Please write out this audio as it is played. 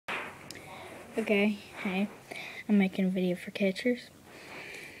Okay, hey, I'm making a video for catchers,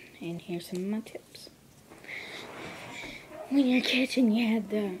 and here's some of my tips. When you're catching, you have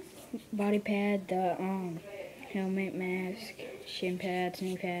the body pad, the helmet, mask, shin pads,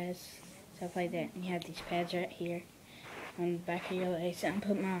 knee pads, stuff like that. And you have these pads right here on the back of your legs. I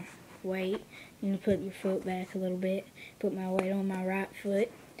put my weight. You need to put your foot back a little bit. Put my weight on my right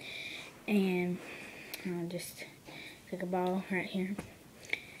foot, and I'll just take a ball right here.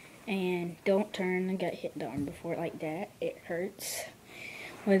 And don't turn. I got hit the arm before like that. It hurts.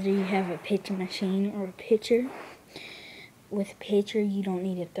 Whether you have a pitching machine or a pitcher. With a pitcher, you don't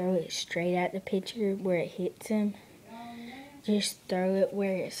need to throw it straight at the pitcher where it hits him. Just throw it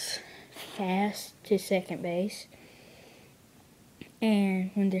where it's fast to second base.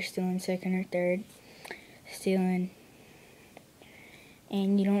 And when they're still in second or third, and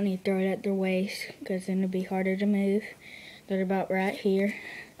you don't need to throw it at their waist because then it'll be harder to move. They're about right here.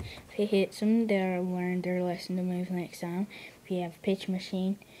 If it hits them, they'll learn their lesson to move next time. If you have a pitch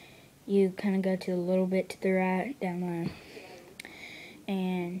machine, you kind of go to a little bit to the right, down low.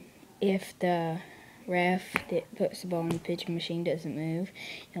 And if the ref that puts the ball in the pitching machine doesn't move,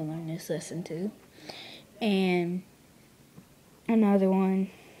 you'll learn this lesson too. And another one,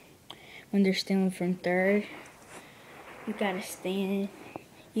 when they're stealing from third, you gotta stand.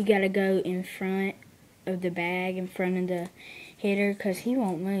 You gotta go in front of the bag, in front of the hitter, because he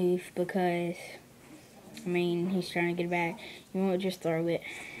won't move because, he's trying to get it back. You won't just throw it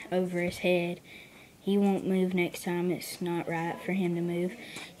over his head. He won't move next time. It's not right for him to move.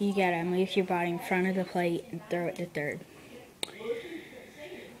 You gotta move your body in front of the plate and throw it to third.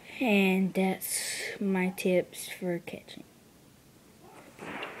 And that's my tips for catching.